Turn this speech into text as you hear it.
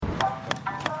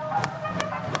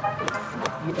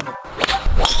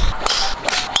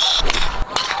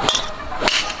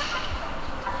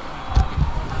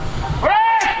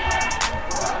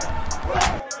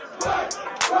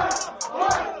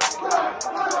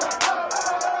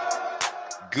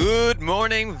Good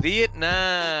morning,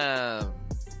 Vietnam.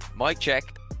 Mic check.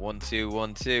 1 2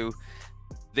 1 2.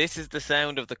 This is the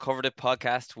sound of the Covered It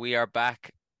podcast. We are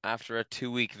back after a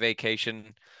 2 week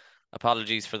vacation.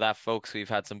 Apologies for that, folks. We've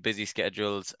had some busy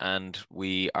schedules and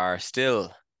we are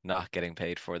still not getting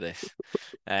paid for this.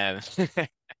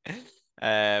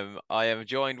 Um, I am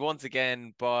joined once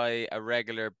again by a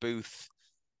regular booth,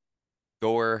 uh,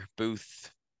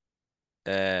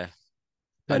 I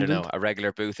don't know, Pendant. a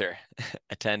regular boother,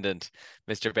 attendant,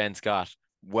 Mr. Ben Scott.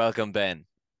 Welcome, Ben.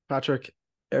 Patrick,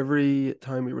 every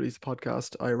time we release a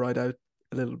podcast, I write out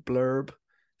a little blurb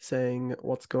saying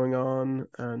what's going on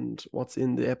and what's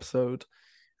in the episode.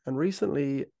 And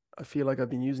recently, I feel like I've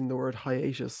been using the word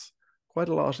hiatus quite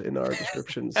a lot in our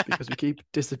descriptions because we keep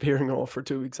disappearing off for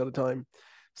 2 weeks at a time.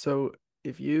 So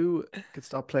if you could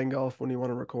stop playing golf when you want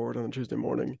to record on a Tuesday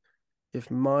morning,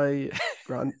 if my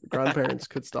grandparents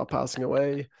could stop passing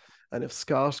away, and if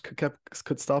Scott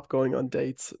could stop going on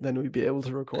dates, then we'd be able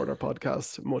to record our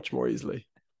podcast much more easily.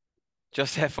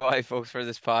 Just FYI, folks, for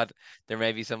this pod, there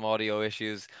may be some audio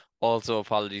issues. Also,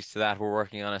 apologies to that. We're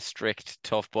working on a strict,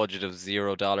 tough budget of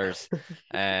 $0.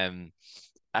 Um,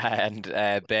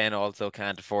 and Ben also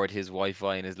can't afford his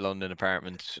Wi-Fi in his London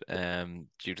apartment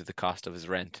due to the cost of his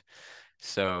rent.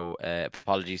 So,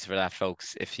 apologies for that,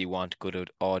 folks. If you want good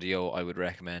audio, I would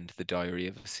recommend The Diary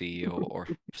of a CEO or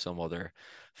some other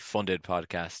funded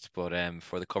podcast. But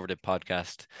for the Covered It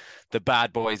podcast, the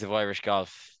bad boys of Irish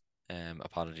golf,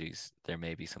 apologies. There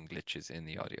may be some glitches in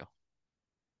the audio.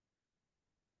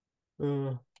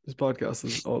 This podcast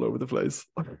is all over the place.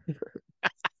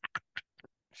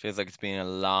 Feels like it's been a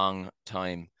long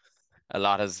time. A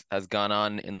lot has gone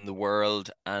on in the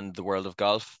world and the world of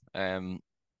golf, and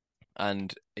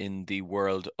in the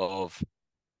world of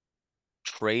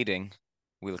trading,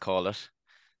 we'll call it.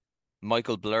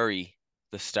 Michael Blurry,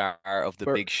 the star of The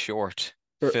Bur- Big Short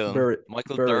film.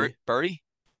 Michael Burry, Burry,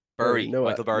 no,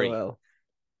 Michael no Burry. L.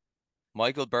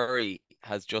 Michael Burry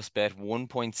has just bet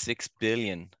 1.6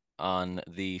 billion on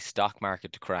the stock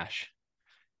market to crash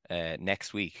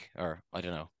next week, or I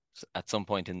don't know, at some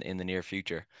point in the near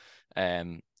future.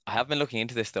 I have been looking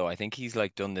into this though. I think he's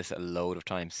like done this a load of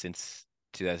times since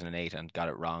 2008 and got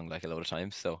it wrong like a load of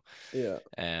times. So Yeah.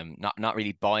 not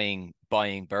really buying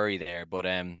Burry there, but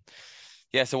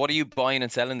yeah. So what are you buying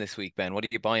and selling this week, Ben? What are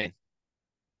you buying?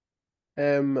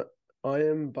 Um, I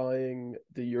am buying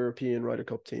the European Ryder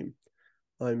Cup team.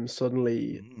 I'm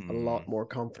suddenly a lot Mm. more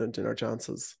confident in our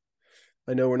chances.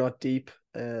 I know we're not deep,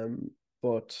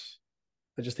 but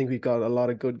I just think we've got a lot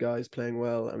of good guys playing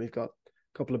well, and we've got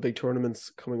a couple of big tournaments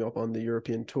coming up on the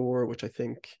European Tour, which I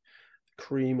think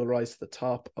cream will rise to the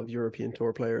top of European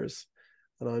Tour players.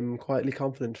 And I'm quietly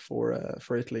confident for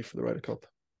Italy for the Ryder Cup.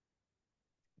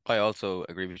 I also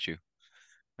agree with you.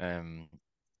 A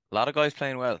lot of guys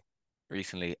playing well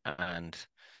recently, and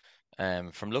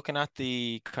from looking at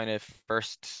the kind of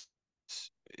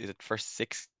is it first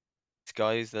six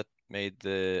guys that made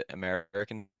the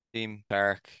American team,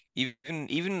 Park,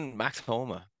 even Max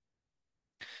Homa,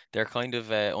 they're kind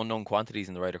of unknown quantities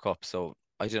in the Ryder Cup. So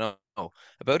I don't know.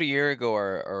 About a year ago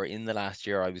or in the last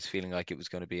year, I was feeling like it was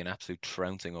going to be an absolute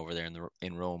trouncing over there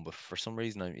in Rome. But for some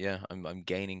reason, I'm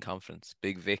gaining confidence.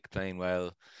 Big Vic playing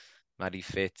well, Matty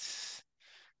Fitz,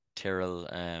 Tyrrell.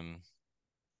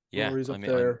 Yeah, Rory's up I'm I'm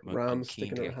there, I'm Rams keen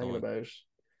sticking to around, get hanging going. about.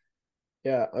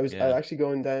 Yeah, I Yeah. actually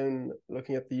going down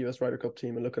looking at the US Ryder Cup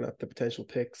team and looking at the potential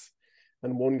picks.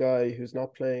 And one guy who's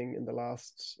not playing in the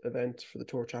last event for the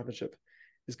Tour Championship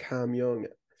is Cam Young.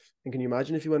 And can you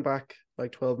imagine if you went back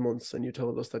like 12 months and you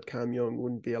told us that Cam Young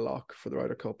wouldn't be a lock for the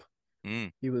Ryder Cup?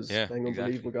 Mm. He was Yeah, playing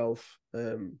unbelievable exactly. golf.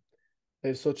 They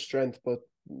have such strength, but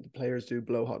the players do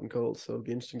blow hot and cold. So it'll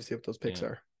be interesting to see what those picks Yeah.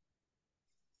 are.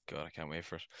 God, I can't wait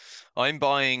for it. I'm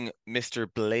buying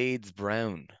Mr. Blades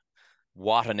Brown.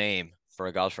 What a name for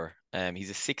a golfer. He's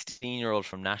a 16-year-old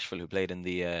from Nashville who played in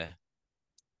the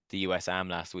US Am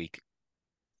last week.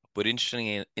 But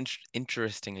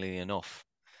interestingly enough,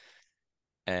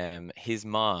 his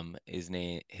mom is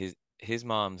name his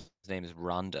mom's name is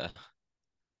Rhonda,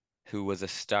 who was a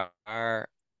star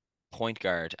point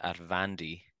guard at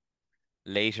Vandy,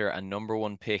 later a number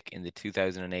one pick in the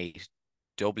 2008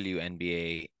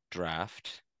 WNBA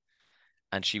draft,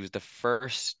 and she was the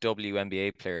first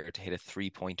WNBA player to hit a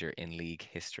three-pointer in league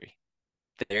history.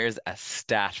 There's a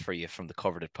stat for you from the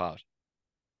Covered It pod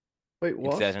Wait, in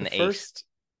what? The 2008. first,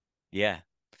 Yeah.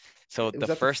 So it the was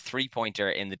at the first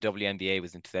three-pointer in the WNBA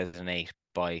was in 2008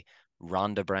 by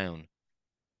Rhonda Brown,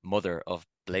 mother of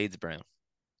Blades Brown,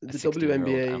 a the 16-year-old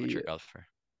amateur WNBA. golfer.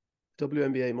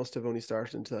 WNBA must have only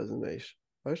started in 2008,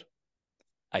 right?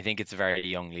 I think it's a very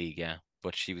young league, yeah.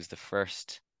 But she was the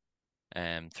first.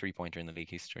 three-pointer in the league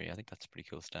history. I think that's a pretty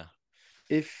cool stat.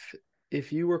 If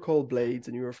if you were called Blades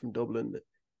and you were from Dublin,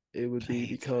 it would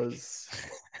be Blades,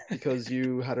 because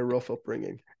you had a rough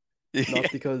upbringing, yeah,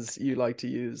 not because you like to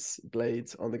use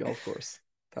blades on the golf course.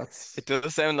 That's it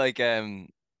does sound like do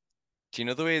you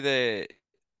know the way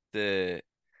the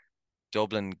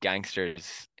Dublin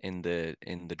gangsters in the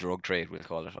drug trade, we'll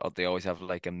call it, they always have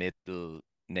like a middle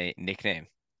na nickname.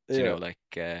 Do you yeah. know, like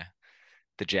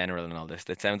the general and all this?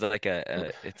 It sounds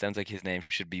like his name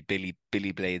should be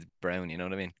Billy Blades Brown. You know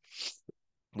what I mean?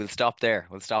 We'll stop there.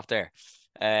 We'll stop there.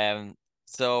 Um,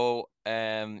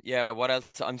 yeah, what else?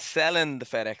 I'm selling the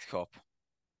FedEx Cup.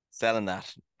 Selling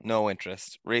that. No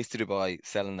interest. Race to Dubai,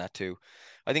 selling that too.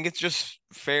 I think it's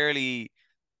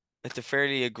a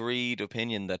fairly agreed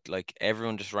opinion that like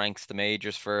everyone just ranks the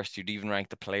majors first. You'd even rank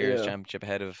the Players Yeah. Championship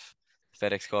ahead of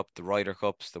FedEx Cup, the Ryder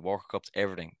Cups, the Walker Cups,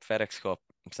 everything. FedEx Cup,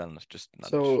 I'm selling it. Just not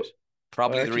So interested.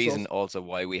 I Probably the actually saw, reason also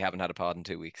why we haven't had a pod in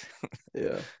 2 weeks.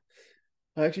 yeah,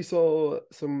 I actually saw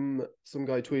some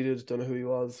guy tweeted, don't know who he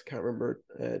was, can't remember,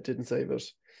 didn't save it,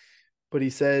 but he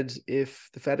said if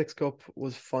the FedEx Cup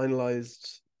was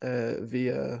finalized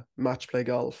via match play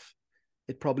golf,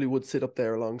 it probably would sit up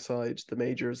there alongside the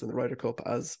majors and the Ryder Cup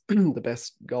as the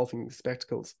best golfing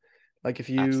spectacles. Like if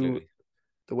you Absolutely.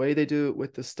 the way they do it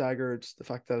with the staggered, the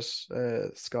fact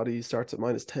that Scotty starts at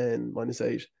 -10,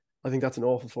 -8, I think that's an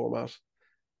awful format.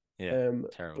 Yeah.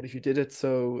 But Terrible. if you did it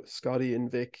so Scotty and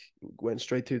Vic went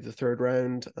straight through the third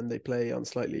round and they play on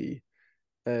slightly,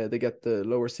 they get the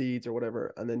lower seeds or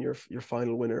whatever, and then your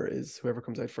final winner is whoever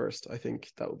comes out first. I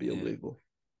think that would be Yeah. unbelievable.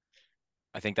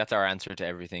 I think that's our answer to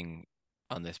everything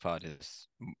on this pod is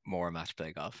more match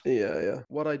play golf. Yeah, yeah.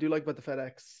 What I do like about the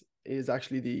FedEx is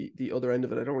actually the other end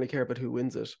of it. I don't really care about who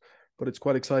wins it, but it's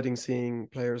quite exciting seeing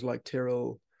players like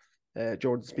Tyrrell,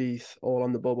 Jordan Spieth, all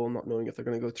on the bubble, not knowing if they're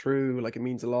going to go through. Like it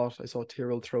means a lot. I saw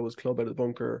Tyrrell throw his club out of the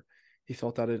bunker. He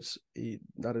thought that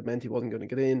it meant he wasn't going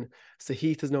to get in.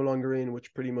 Heath is no longer in,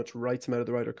 which pretty much writes him out of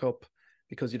the Ryder Cup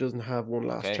because he doesn't have one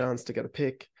last Okay. chance to get a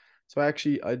pick. So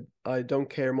I don't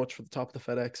care much for the top of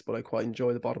the FedEx, but I quite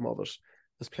enjoy the bottom of it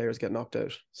as players get knocked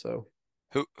out. So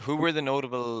Who were the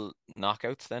notable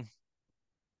knockouts then?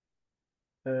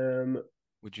 um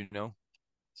Would you know?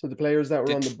 so the players that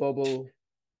were on Did the bubble,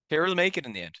 Tyrrell make it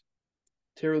in the end?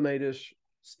 Tyrrell made it,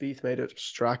 Spieth made it,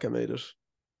 Straka made it,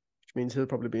 which means he'll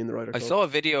probably be in the Ryder I Cup. saw a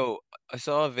video. I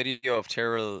saw a video of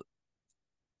Tyrrell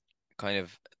kind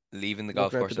of leaving the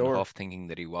golf Walking out the course in a door. huff, thinking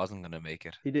that he wasn't going to make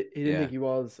it. He didn't think Yeah. he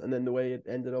was, and then the way it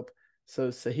ended up. So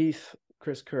Sahith,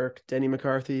 Chris Kirk, Denny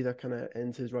McCarthy, that kind of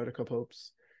ends his Ryder Cup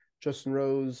hopes. Justin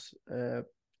Rose,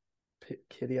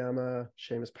 Kittyama,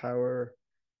 Seamus Power.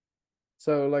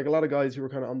 So like a lot of guys who were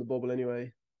kind of on the bubble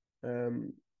anyway.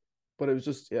 Um, but it was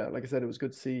just yeah, like I said, it was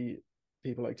good to see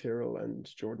people like Tyrrell and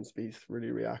Jordan Spieth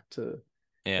really react to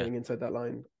Yeah. getting inside that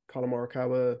line. Colin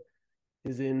Morikawa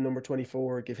is in number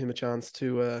 24. Give him a chance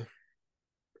to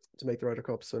make the Ryder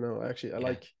Cup. So no, I Yeah.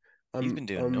 like. He's been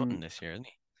doing nothing this year, isn't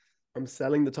I'm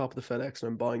selling the top of the FedEx and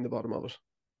I'm buying the bottom of it.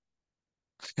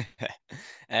 he?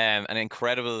 An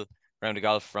incredible round of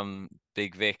golf from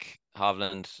Big Vic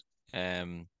Hovland.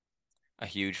 Um, a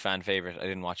huge fan favorite. I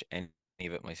didn't watch any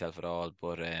of it myself at all,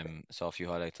 but saw a few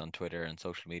highlights on Twitter and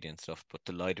social media and stuff. But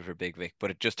delighted for Big Vic.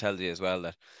 But it just tells you as well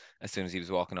that as soon as he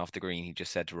was walking off the green, he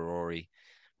just said to Rory,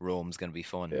 "Rome's going to be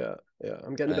fun." Yeah, yeah.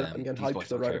 I'm getting These hyped boys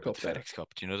for the don't care Ryder about Cup the now. FedEx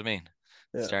Cup. Do you know what I mean?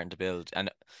 It's Yeah, starting to build. And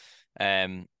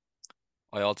um,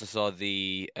 I also saw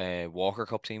the Walker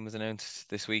Cup team was announced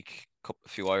this week. A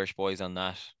few Irish boys on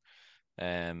that.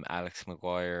 Alex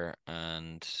Maguire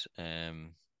and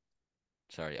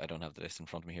sorry, I don't have the list in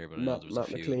front of me here, but I know there was Matt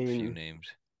a few McLean, named.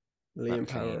 Matt Liam McLean,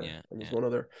 Power, yeah, and there's yeah. one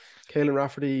other. Caelan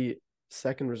Rafferty,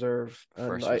 second reserve, and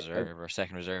First reserve or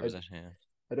second reserve, I is it? Yeah.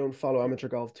 I don't follow amateur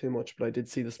golf too much, but I did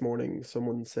see this morning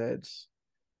someone said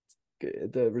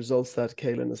the results that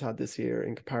Caelan has had this year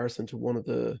in comparison to one of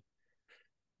the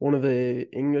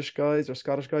English guys or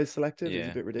Scottish guys selected is a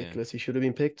Yeah, bit yeah. ridiculous. He should have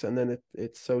been picked, and then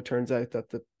it so turns out that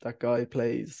that guy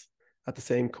plays at the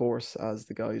same course as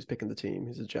the guy who's picking the team.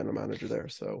 He's a general manager there,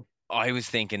 so I was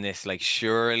thinking this, like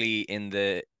surely in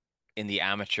the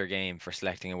amateur game for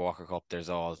selecting a Walker Cup, there's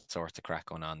all sorts of crack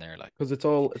going on there. Like because it's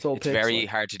all it's picks. very Like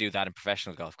hard to do that in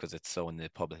professional golf because it's so in the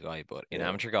public eye, but in yeah,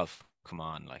 amateur golf, come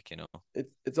on, like, you know.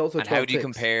 it's also And how 12 do you picks.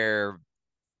 compare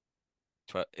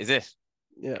is it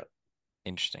Yeah,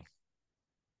 interesting?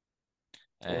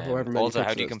 or however many Also, how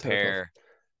picks do it you is, 10 or 12. compare?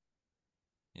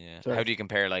 Yeah, how Sorry. do you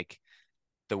compare like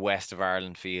the west of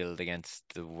Ireland field against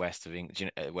the west of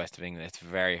England? West of England, it's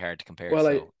very hard to compare. Well,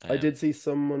 So, I did see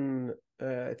someone,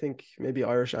 I think maybe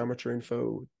Irish Amateur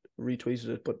Info retweeted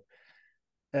it, but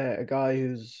A guy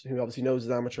who obviously knows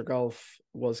his amateur golf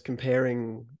was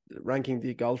comparing ranking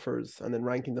the golfers and then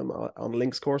ranking them on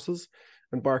links courses.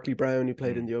 And Barkley Brown, who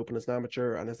played in Mm, the Open as an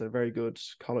amateur and has had a very good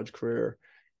college career,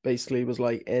 basically was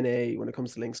like NA when it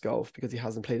comes to links golf because he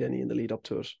hasn't played any in the lead up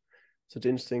to it. So it's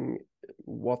interesting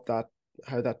what that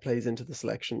how that plays into the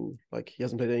selection. Like he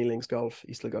hasn't played any links golf,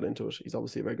 he still got into it. He's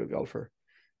obviously a very good golfer,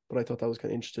 but I thought that was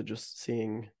kind of interesting just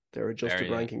seeing their adjusted very,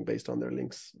 yeah. ranking based on their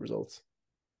links results.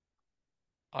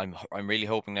 I'm really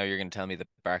hoping now you're going to tell me that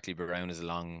Barkley Brown is a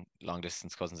long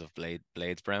distance cousins of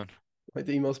Blades Brown. Like,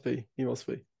 he must be. He must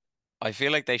be. I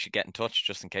feel like they should get in touch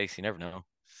just in case. You never know.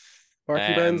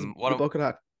 Barkley Brown's What? the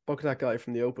bucket hat guy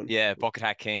from the Open. Yeah, Bucket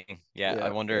Hat King. Yeah, I Yeah, yeah.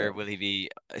 wonder will he be?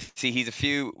 See, he's a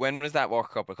few. When was that World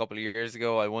Cup? A couple of years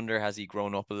ago. I wonder has he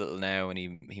grown up a little now, and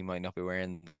he might not be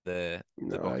wearing No,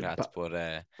 the bucket hats, but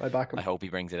I back I him. hope he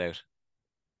brings it out.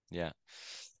 Yeah.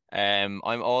 I'm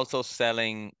also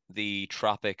selling the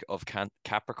Tropic of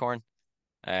Capricorn.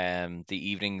 The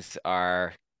evenings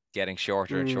are getting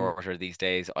shorter and Mm, shorter these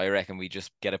days. I reckon we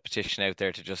just get a petition out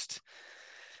there to just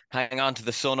hang on to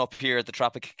the sun up here at the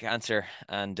Tropic of Cancer,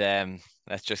 and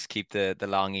let's just keep the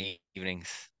long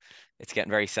evenings. It's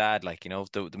getting very sad, like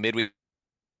the midweek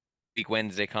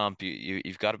Wednesday comp.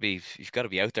 You've got to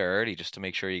be out there early just to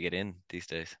make sure you get in these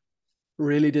days.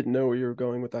 really didn't know where you were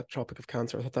going with that Tropic of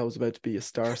Cancer. I thought that was about to be a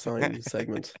star sign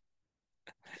segment.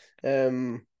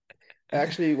 Um,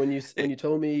 actually, when you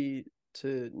told me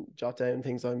to jot down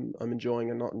things I'm enjoying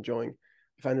and not enjoying,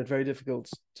 I found it very difficult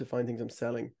to find things I'm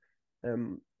selling.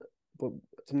 Um, but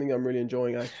something I'm really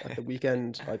enjoying at the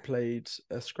weekend, I played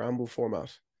a scramble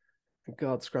format.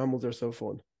 God, scrambles are so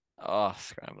fun. Oh,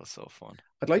 scramble's so fun.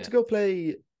 I'd like Yeah. to go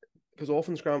play because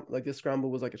often scramble like this scramble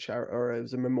was like a charity or it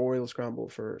was a memorial scramble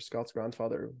for Scott's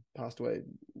grandfather who passed away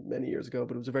many years ago,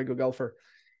 but it was a very good golfer.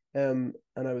 And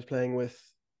I was playing with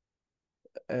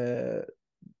uh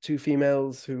two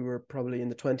females who were probably in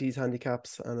the 20s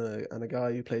handicaps and a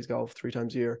guy who plays golf 3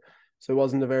 times a year. So it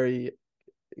wasn't a very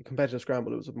competitive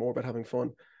scramble. It was more about having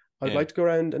fun. I'd Yeah. like to go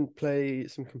around and play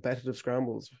some competitive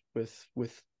scrambles with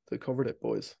the covered it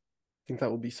boys. I think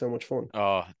that would be so much fun.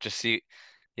 Oh, just see,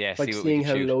 yeah, Like see what we seeing can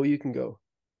how shoot. low you can go.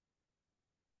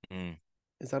 Mm.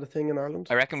 Is that a thing in Ireland?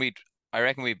 I reckon we'd, I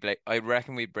reckon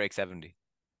we'd break 70.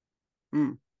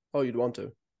 Hmm. Oh, you'd want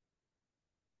to.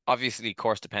 Obviously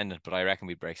course dependent, but I reckon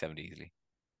we'd break 70 easily.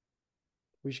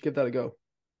 We should give that a go.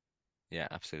 Yeah,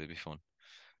 absolutely be fun.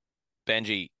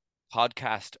 Benji,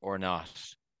 podcast or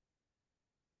not?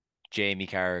 Jamie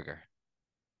Carragher.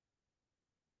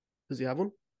 Does he have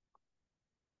one?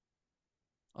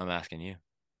 I'm asking you.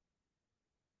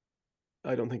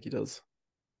 I don't think he does.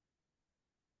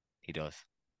 He does.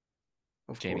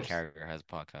 Of Jamie course. Carragher has a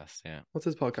podcast. Yeah. What's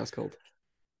his podcast called?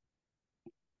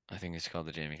 I think it's called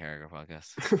the Jamie Carragher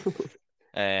podcast.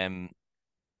 Um,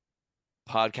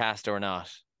 podcast or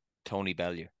not? Tony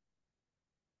Bellew.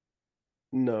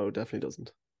 No, definitely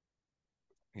doesn't.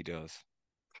 He does.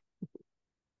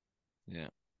 Yeah.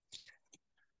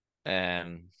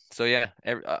 So yeah,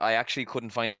 I actually couldn't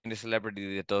find a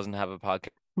celebrity that doesn't have a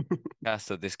podcast,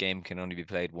 so this game can only be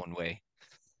played one way.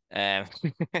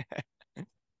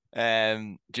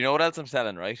 Um, do you know what else I'm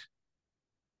selling, right?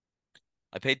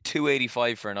 I paid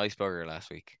 285 for an ice burger last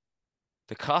week.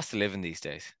 The cost of living these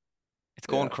days, it's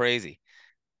going Yeah, crazy.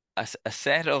 A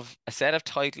set of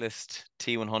Titleist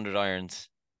T100 irons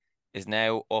is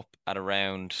now up at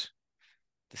around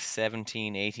the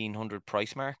 1700-1800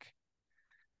 price mark.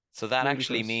 So that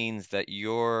actually ludicrous. means that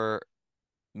you're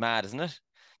mad, isn't it?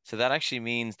 So that actually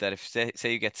means that if say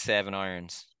you get 7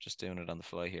 irons, just doing it on the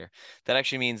fly here, that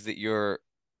actually means that your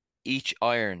each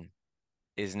iron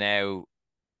is now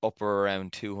up or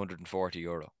around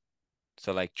 €240.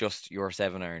 So like just your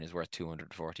 7 iron is worth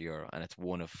 €240 and it's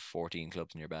one of 14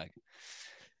 clubs in your bag.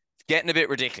 It's getting a bit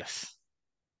ridiculous.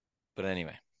 But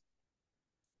anyway,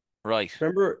 right. Do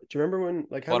you remember when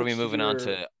like how What are we much did moving on your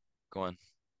to? Go on.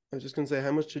 I was just gonna say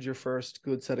how much did your first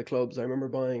good set of clubs? I remember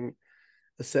buying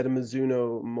a set of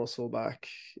Mizuno Muscleback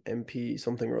MP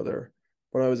something or other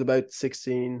when I was about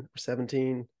 16 or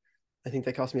 17. I think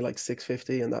they cost me like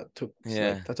 650 and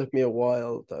Yeah. that took me a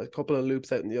while, a couple of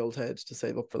loops out in the old head to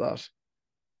save up for that.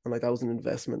 And like that was an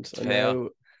investment. To And pay off. now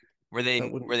Were that they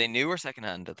wouldn't were they new or second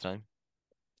hand at the time?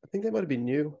 I think they might have been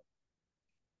new.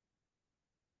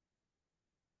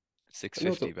 Six I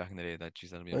know it's a fifty back in the day. That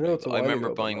geez, that'll be I know it's unbelievable. a I while remember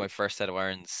ago, but buying my like first set of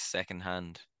irons second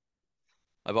hand.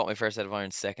 I bought my first set of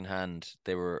irons second hand.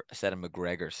 They were a set of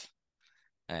McGregor's,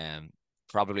 um,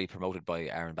 probably promoted by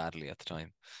Aaron Baddeley at the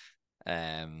time.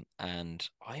 And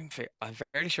I'm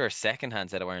fairly sure a second hand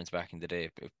set of irons back in the day,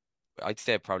 I'd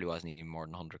say it probably wasn't even more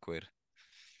than 100 quid.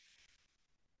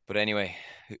 But anyway,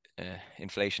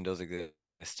 inflation does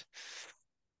exist.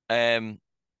 Um,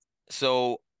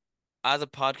 so as a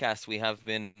podcast, we have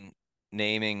been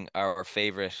naming our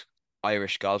favorite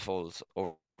Irish golf holes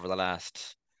over the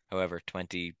last, however,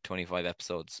 20, 25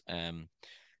 episodes.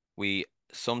 We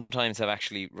sometimes have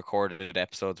actually recorded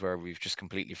episodes where we've just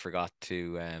completely forgot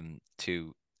to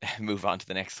move on to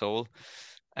the next hole.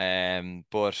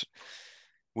 But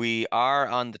we are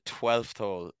on the 12th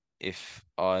hole, if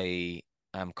I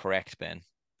am correct, Ben.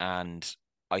 And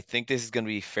I think this is going to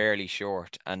be fairly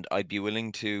short, and I'd be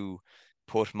willing to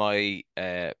put my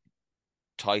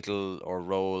title or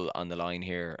role on the line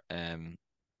here.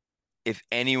 If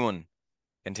anyone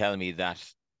can tell me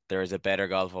that there is a better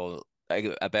golf hole,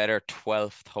 a better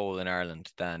 12th hole in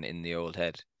Ireland than in the Old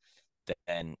Head,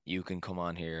 then you can come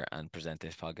on here and present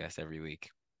this podcast every week.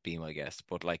 Be my guest.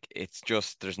 But like, it's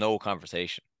just, there's no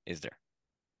conversation, is there?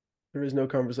 There is no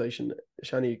conversation.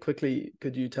 Shani, quickly,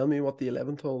 could you tell me what the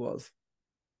 11th hole was?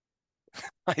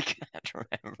 I can't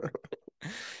remember.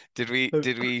 Did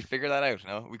we figure that out?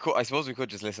 No, we could. I suppose we could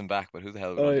just listen back, but who the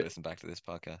hell would want to I listen back to this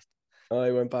podcast?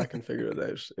 I went back and figured it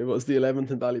out. It was the 11th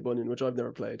in Ballybunion, which I've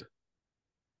never played.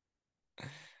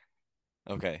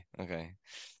 Okay, okay.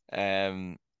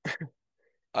 Um,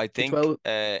 I The think 12th,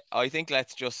 I think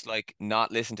let's just like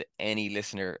not listen to any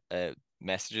listener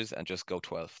messages and just go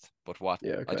 12th. But what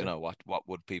yeah, I don't okay. know, what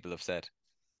would people have said?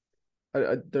 I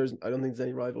don't think there's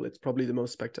any rival. It's probably one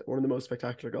of the most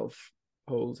spectacular golf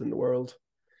holes in the world.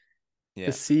 The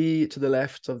Yeah. sea to the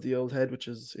left of the old head, which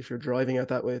is if you're driving out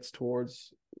that way, it's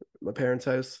towards my parents'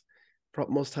 house.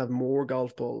 Must have more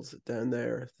golf balls down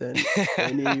there than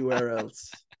anywhere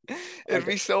else. It'd Like,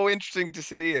 be so interesting to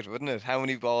see it, wouldn't it? How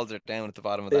many balls are down at the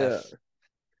bottom of that? yeah,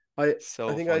 I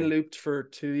I So think I funny. looped for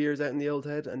 2 years out in the old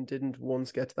head and didn't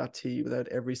once get to that tee without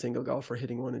every single golfer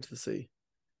hitting one into the sea.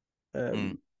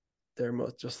 Mm. Um, there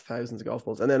must just thousands of golf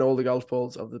balls, and then all the golf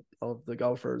balls of the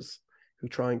golfers who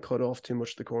try and cut off too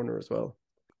much of the corner as well.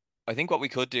 I think what we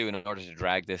could do in order to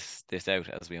drag this out,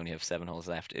 as we only have 7 holes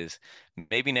left, is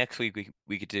maybe next week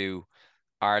we could do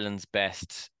Ireland's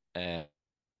best um,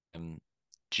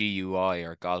 GUI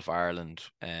or Golf Ireland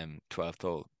 12th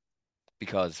hole,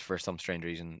 because for some strange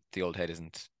reason the Old Head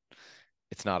isn't.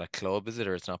 It's not a club, is it?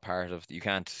 Or it's not part of. You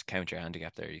can't count your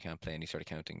handicap there. You can't play any sort of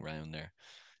counting round there.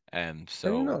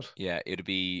 Can you So not? yeah, it'd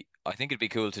be. I think it'd be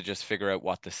cool to just figure out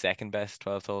what the second best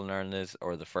 12th hole in Ireland is,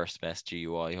 or the first best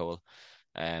GUI hole.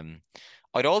 Um,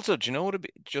 I'd also, do you know what?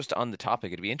 Just on the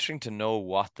topic, it'd be interesting to know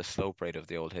what the slope rate of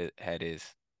the Old Head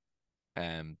is.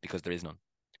 Because there is none.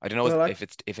 I don't know Well, if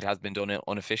it has been done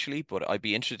unofficially, but I'd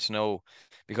be interested to know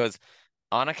because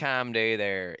on a calm day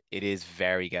there, it is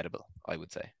very gettable, I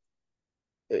would say.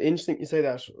 interesting you say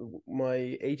that.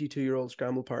 My 82-year-old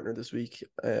scramble partner this week,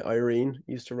 Irene,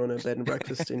 used to run a bed and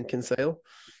breakfast in Kinsale,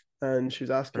 and she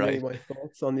was asking me Right. my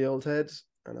thoughts on the old head,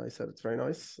 and I said it's very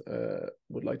nice.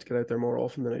 Would like to get out there more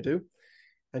often than I do.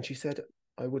 And she said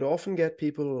I would often get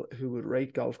people who would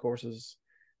rate golf courses.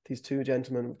 These two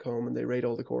gentlemen would come and they rate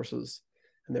all the courses,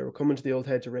 and they were coming to the old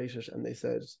head to rate it, and they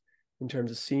said, in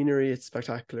terms of scenery, it's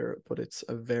spectacular, but it's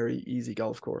a very easy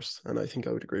golf course, and I think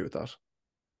I would agree with that.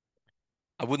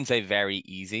 I wouldn't say very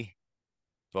easy,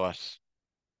 but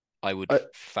I would I,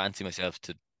 fancy myself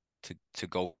to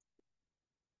go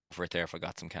for it there if I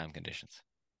got some calm conditions.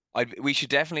 We should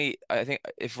definitely. I think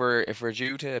if we're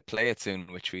due to play it soon,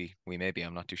 which we may be,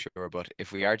 I'm not too sure, but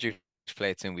if we are due to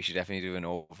play it soon, we should definitely do an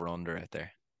over under out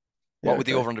there. yeah, What would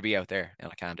the okay. over under be out there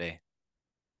on a calm day?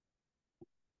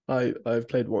 I've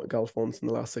played golf once in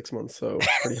the last 6 months, so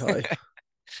pretty high.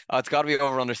 Oh, it's got to be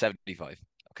over under 75.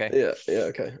 Okay, Yeah, yeah,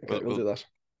 okay, okay, we'll we'll we'll do that.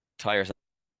 tie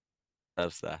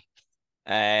ourselves to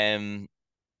that.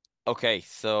 Okay,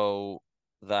 so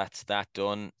that's that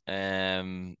done.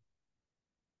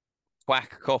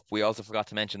 Quack Cup. We also forgot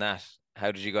to mention that.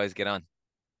 How did you guys get on?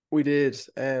 We did.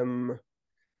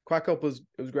 Quack Up was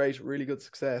it was great, really good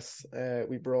success.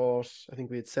 We brought, I think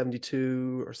we had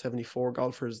 72 or 74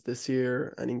 golfers this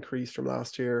year, an increase from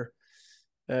last year.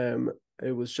 Um,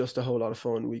 it was just a whole lot of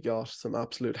fun. We got some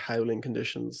absolute howling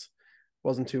conditions.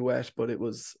 Wasn't too wet, but it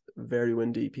was very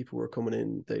windy. People were coming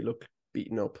in. They looked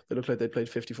beaten up. They looked like they played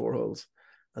 54 holes,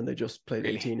 and they just played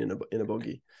Really 18 in a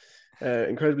buggy.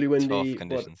 Incredibly tough windy, but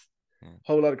conditions. Yeah.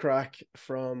 whole lot of crack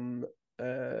from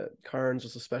Cairns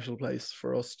was a special place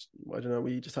for us. I don't know,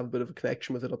 we just have a bit of a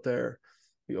connection with it up there.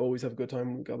 We always have a good time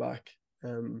when we go back.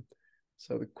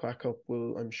 So the Quack Up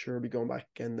will, I'm sure, be going back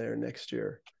again there next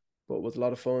year. But it was a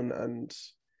lot of fun, and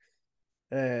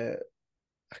a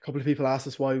couple of people asked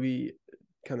us why we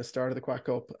kind of started the Quack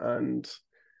Up, and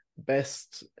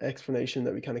best explanation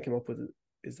that we kind of came up with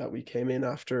is that we come in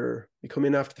after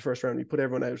the first round, we put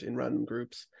everyone out in random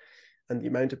groups, and the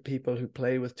amount of people who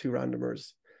play with two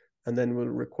randomers and then will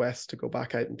request to go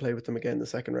back out and play with them again the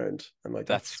second round. And like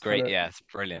That's great. Yeah, it's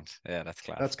brilliant. Yeah, that's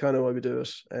that's class. kind of why we do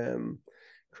it.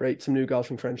 Create some new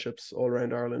golfing friendships all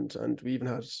around Ireland, and we even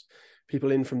had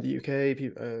people in from the UK.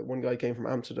 One guy came from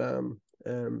Amsterdam.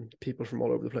 People from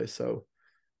all over the place. So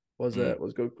Mm.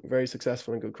 was good, very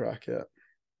successful and good crack. Yeah,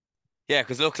 Yeah,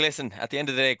 because look, listen, at the end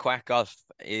of the day, Quack Golf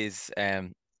is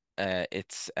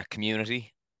it's a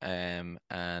community, and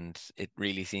it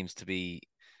really seems to be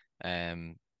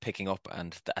picking up,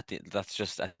 and that's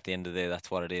just at the end of the day,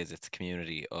 that's what it is. It's a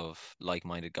community of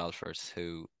like-minded golfers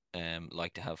who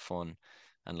like to have fun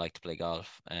and like to play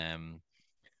golf.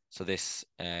 So this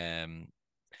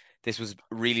was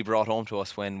really brought home to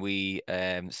us when we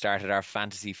started our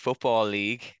fantasy football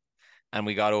league, and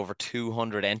we got over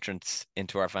 200 entrants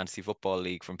into our fantasy football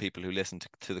league from people who listened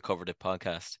to the Covered It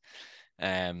podcast.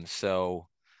 So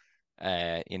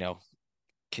you know,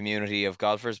 community of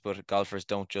golfers, but golfers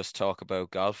don't just talk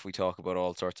about golf. We talk about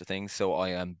all sorts of things. So I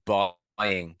am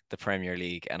buying the Premier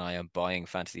League and I am buying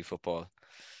fantasy football.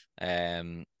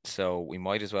 So we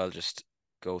might as well just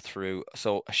go through.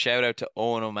 So a shout out to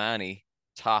Owen O'Mahony,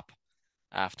 top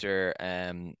after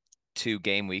two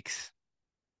game weeks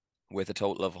with a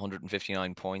total of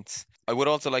 159 points. I would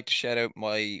also like to shout out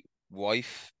my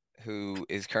wife, who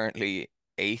is currently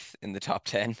eighth in the top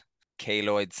 10, Kay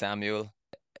Lloyd Samuel.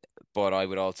 But I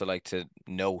would also like to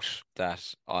note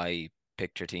that I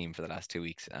picked her team for the last 2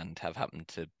 weeks and have happened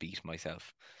to beat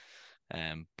myself.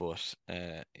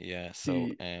 Yeah,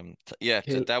 so the yeah,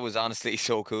 Kale, that was honestly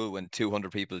so cool when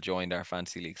 200 people joined our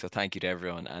fantasy league. So thank you to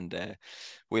everyone, and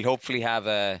we'll hopefully have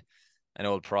a an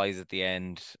old prize at the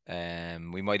end.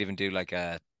 We might even do like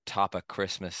a top of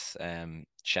Christmas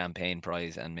champagne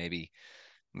prize, and maybe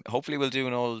hopefully we'll do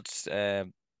an old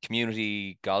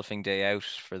community golfing day out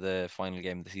for the final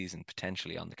game of the season,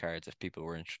 potentially on the cards if people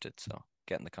were interested. So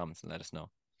get in the comments and let us know.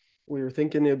 we were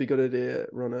thinking it'd be a good idea to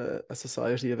run a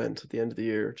society event at the end of the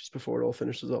year, just before it all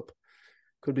finishes up.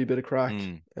 Could be a bit of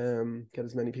crack. Mm. Get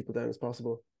as many people down as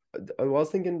possible. I was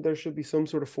thinking there should be some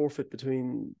sort of forfeit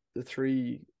between the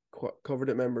three covered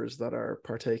it members that are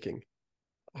partaking.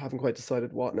 I haven't quite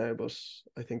decided what now, but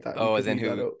I think that we Oh, could as in leave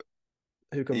that who? out.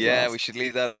 Who comes Yeah, we last? should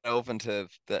leave that open to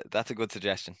that. That's a good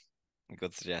suggestion. A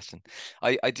good suggestion.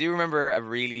 I do remember a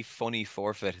really funny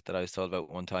forfeit that I was told about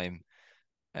one time.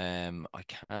 I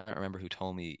can't remember who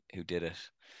told me who did it,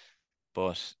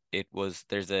 but it was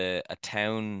there's a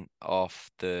town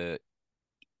off the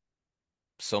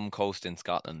some coast in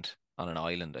Scotland on an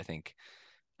island, I think,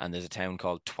 and there's a town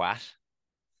called Twat.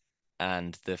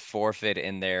 And the forfeit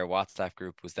in their WhatsApp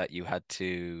group was that you had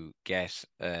to get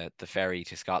the ferry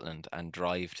to Scotland and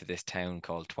drive to this town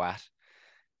called Twat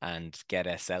and get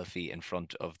a selfie in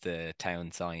front of the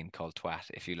town sign called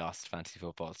Twat if you lost fantasy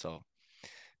football. So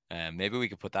maybe we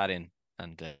could put that in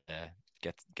and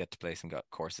get to play some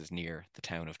courses near the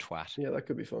town of Twat. Yeah, that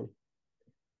could be fun.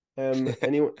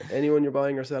 Anyone you're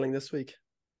buying or selling this week?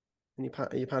 Are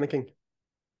you panicking?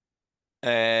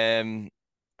 Um,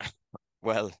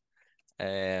 well,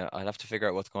 I'll have to figure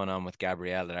out what's going on with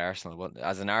Gabriel at Arsenal.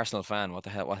 As an Arsenal fan, what the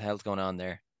hell's going on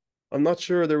there? I'm not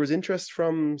sure. There was interest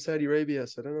from Saudi Arabia,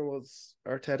 so I don't know. Was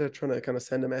Arteta trying to kind of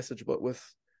send a message? But with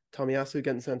Tomiyasu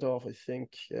getting sent off, I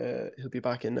think he'll be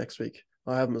back in next week.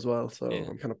 I have him as well, so Yeah,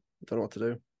 I'm kind of don't know what to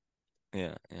do.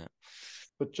 yeah, yeah.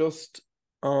 But just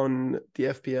on the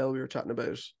FPL we were chatting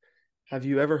about, have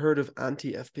you ever heard of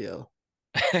anti FPL?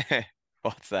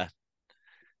 What's that?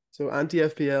 So anti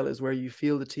FPL is where you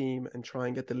field the team and try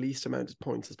and get the least amount of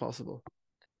points as possible.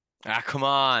 Ah, come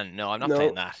on. No, I'm not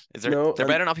playing No, that. no, There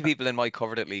better not be people in my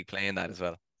covered it league playing that as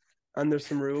well. and there's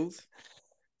some rules.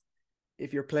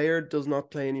 If your player does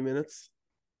not play any minutes,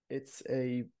 it's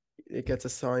a it gets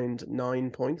assigned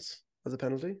 9 points as a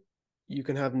penalty. You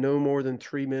can have no more than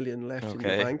 3 million left in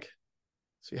your Okay. bank.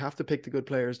 So you have to pick the good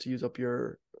players to use up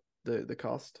your the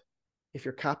cost. If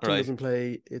your captain Right. doesn't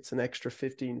play, it's an extra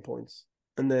 15 points.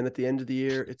 And then at the end of the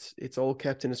year, it's all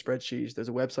kept in a spreadsheet. There's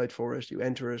a website for it. You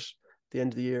enter it. At the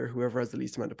end of the year, whoever has the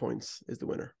least amount of points is the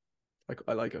winner.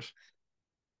 I like it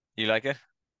You like it?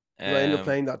 because I ended up Um,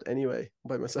 playing that anyway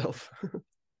by myself.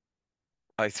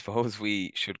 I suppose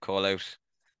we should call out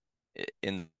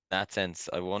in that sense.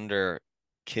 I wonder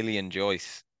Killian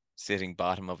Joyce sitting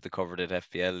bottom of the covered at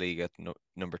FPL league at no,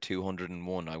 number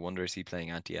 201. I wonder is he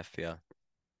playing anti-FPL?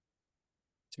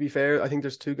 To be fair, I think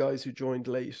there's two guys who joined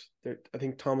late. I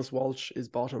think Thomas Walsh is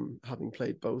bottom, having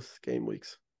played both game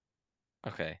weeks.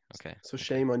 Okay, okay, So okay.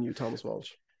 shame on you, Thomas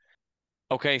Walsh.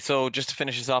 Okay, so just to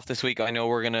finish us off this week, I know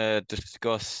we're gonna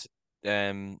discuss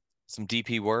um some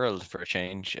DP World for a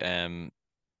change.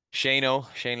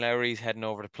 Shane Lowry's heading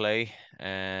over to play,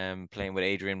 playing with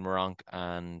Adrian Moronk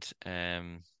and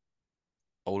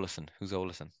Olesen. Who's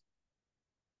Olesen?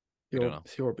 We don't know.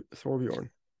 Thorbjorn.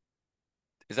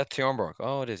 Is that Tjornborg?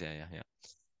 Oh, it is. Yeah, yeah,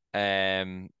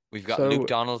 yeah. We've got Luke So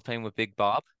Donald playing with Big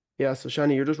Bob. yeah, so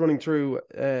Shani, you're just running through.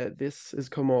 This has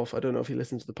come off. I don't know if you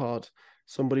listen to the pod.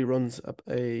 Somebody runs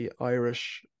a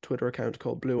Irish Twitter account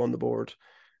called Blue on the Board,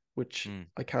 which Hmm.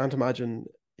 I can't imagine.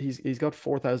 He's got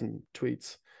 4,000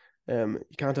 tweets. You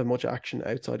can't have much action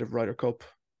outside of Ryder Cup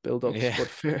build-ups, Yeah, but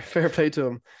fair play to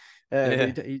him.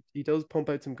 yeah. But he does pump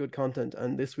out some good content,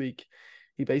 and this week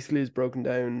he basically has broken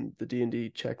down the D&D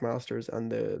Czech Masters and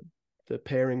the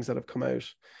pairings that have come out.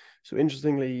 So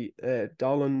interestingly,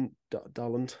 Donald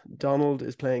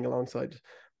is playing alongside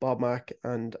Bob Mack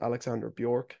and Alexander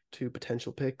Bjork, two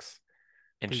potential picks.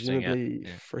 Interesting. Yeah, Presumably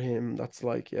yeah. for him, that's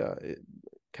like, yeah,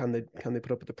 can they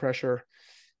put up with the pressure?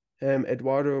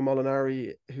 Eduardo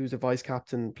Molinari, who's a vice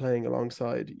captain, playing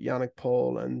alongside Yannick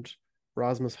Paul and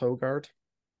Rasmus Hogard.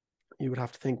 You would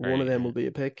have to think one of Very. them will be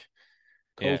a pick.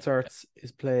 Yeah. Coltsarts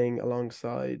is playing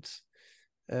alongside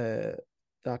uh,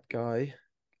 that guy,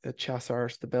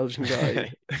 Chassart, the Belgian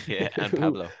guy, Yeah, and who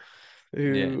Pablo.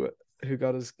 Yeah. who who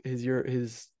got his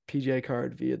PGA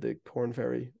card via the Corn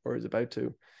Ferry, or is about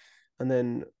to. And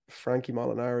then Frankie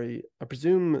Molinari. I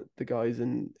presume the guys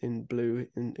in blue,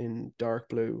 in dark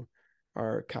blue,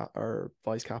 are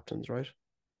vice captains, right?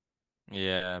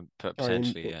 Yeah, Or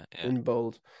potentially. Yeah, yeah, in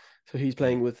bold. So he's yeah.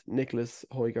 playing with Nicholas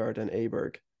Højgaard and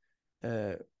Aberg.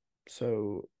 Uh,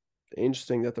 so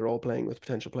interesting that they're all playing with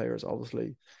potential players,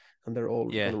 obviously, and they're all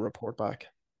going Yeah. to report back.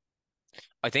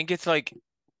 I think it's like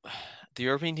the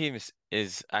European team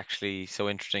is actually so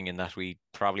interesting in that we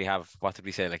probably have, what did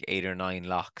we say, like 8 or 9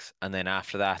 locks, and then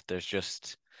after that there's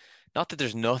just, not that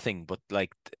there's nothing, but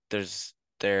like there's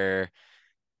they're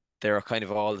kind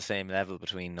of all the same level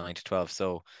between 9 to 12.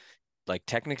 So like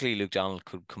technically Luke Donald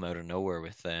could come out of nowhere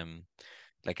with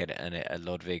like a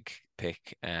Ludwig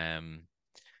pick,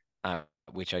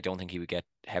 which I don't think he would get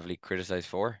heavily criticized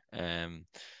for.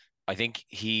 I think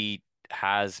he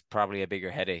has probably a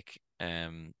bigger headache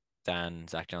than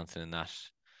Zach Johnson in that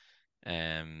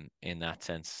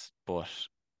sense. But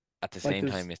at the Like same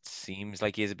there's time, it seems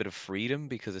like he has a bit of freedom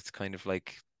because it's kind of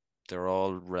like they're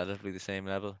all relatively the same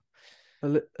level. a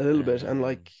little bit, and Um,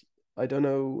 like I don't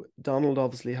know, Donald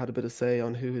obviously had a bit of say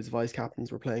on who his vice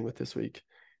captains were playing with this week,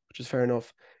 which is fair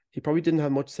enough. He probably didn't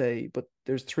have much say, but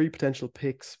there's three potential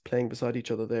picks playing beside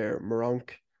each other there.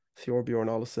 Moronk, Thorbjorn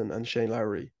Olesen, and Shane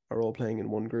Lowry are all playing in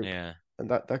one group, yeah. and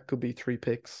that could be three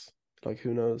picks. Like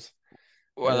who knows?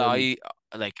 Well,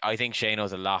 Um, I think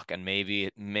Shano's a lock, and maybe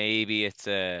it's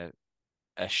a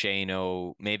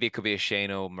Shano, maybe it could be a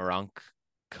Shano Moronk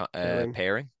pairing.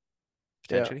 pairing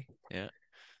Yeah, potentially. Yeah,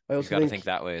 I you've also got to think think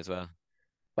that way as well.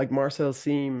 like Marcel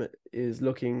Seam is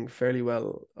looking fairly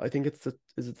well. I think it's the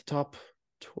is it the top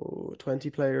 20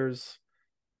 players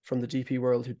from the GP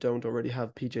world who don't already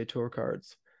have PJ Tour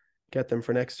cards, get them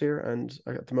for next year. And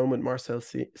at the moment, Marcel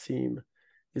Seam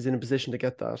is in a position to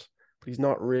get that, but he's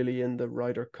not really in the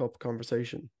Ryder Cup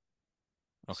conversation.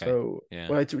 Okay. So, Yeah.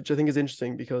 well, which I think is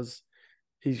interesting because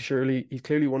he's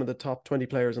clearly one of the top 20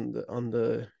 players on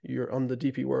the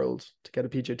DP world to get a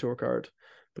PJ Tour card,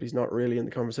 but he's not really in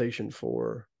the conversation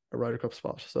for a Ryder Cup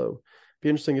spot. So, be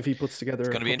interesting if he puts It's together a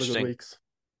going to be couple of good interesting. weeks.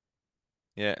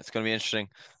 Yeah, it's going to be interesting.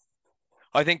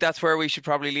 I think that's where we should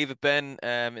probably leave it, Ben.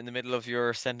 In the middle of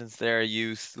your sentence there,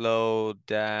 you slowed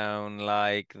down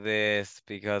like this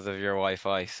because of your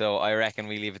Wi-Fi. So I reckon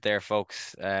we leave it there,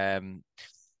 folks.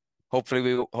 Hopefully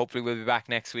we'll be back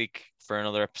next week for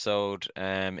another episode.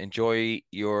 Enjoy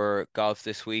your golf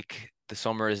this week. The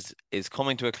summer is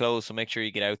coming to a close, so make sure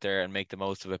you get out there and make the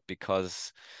most of it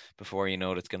because before you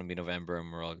know it, it's going to be November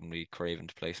and we're all going to be craving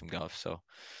to play some golf. So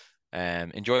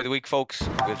enjoy the week, folks.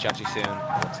 We'll chat to you soon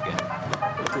once again.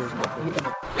 Cheers,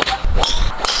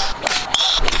 mate.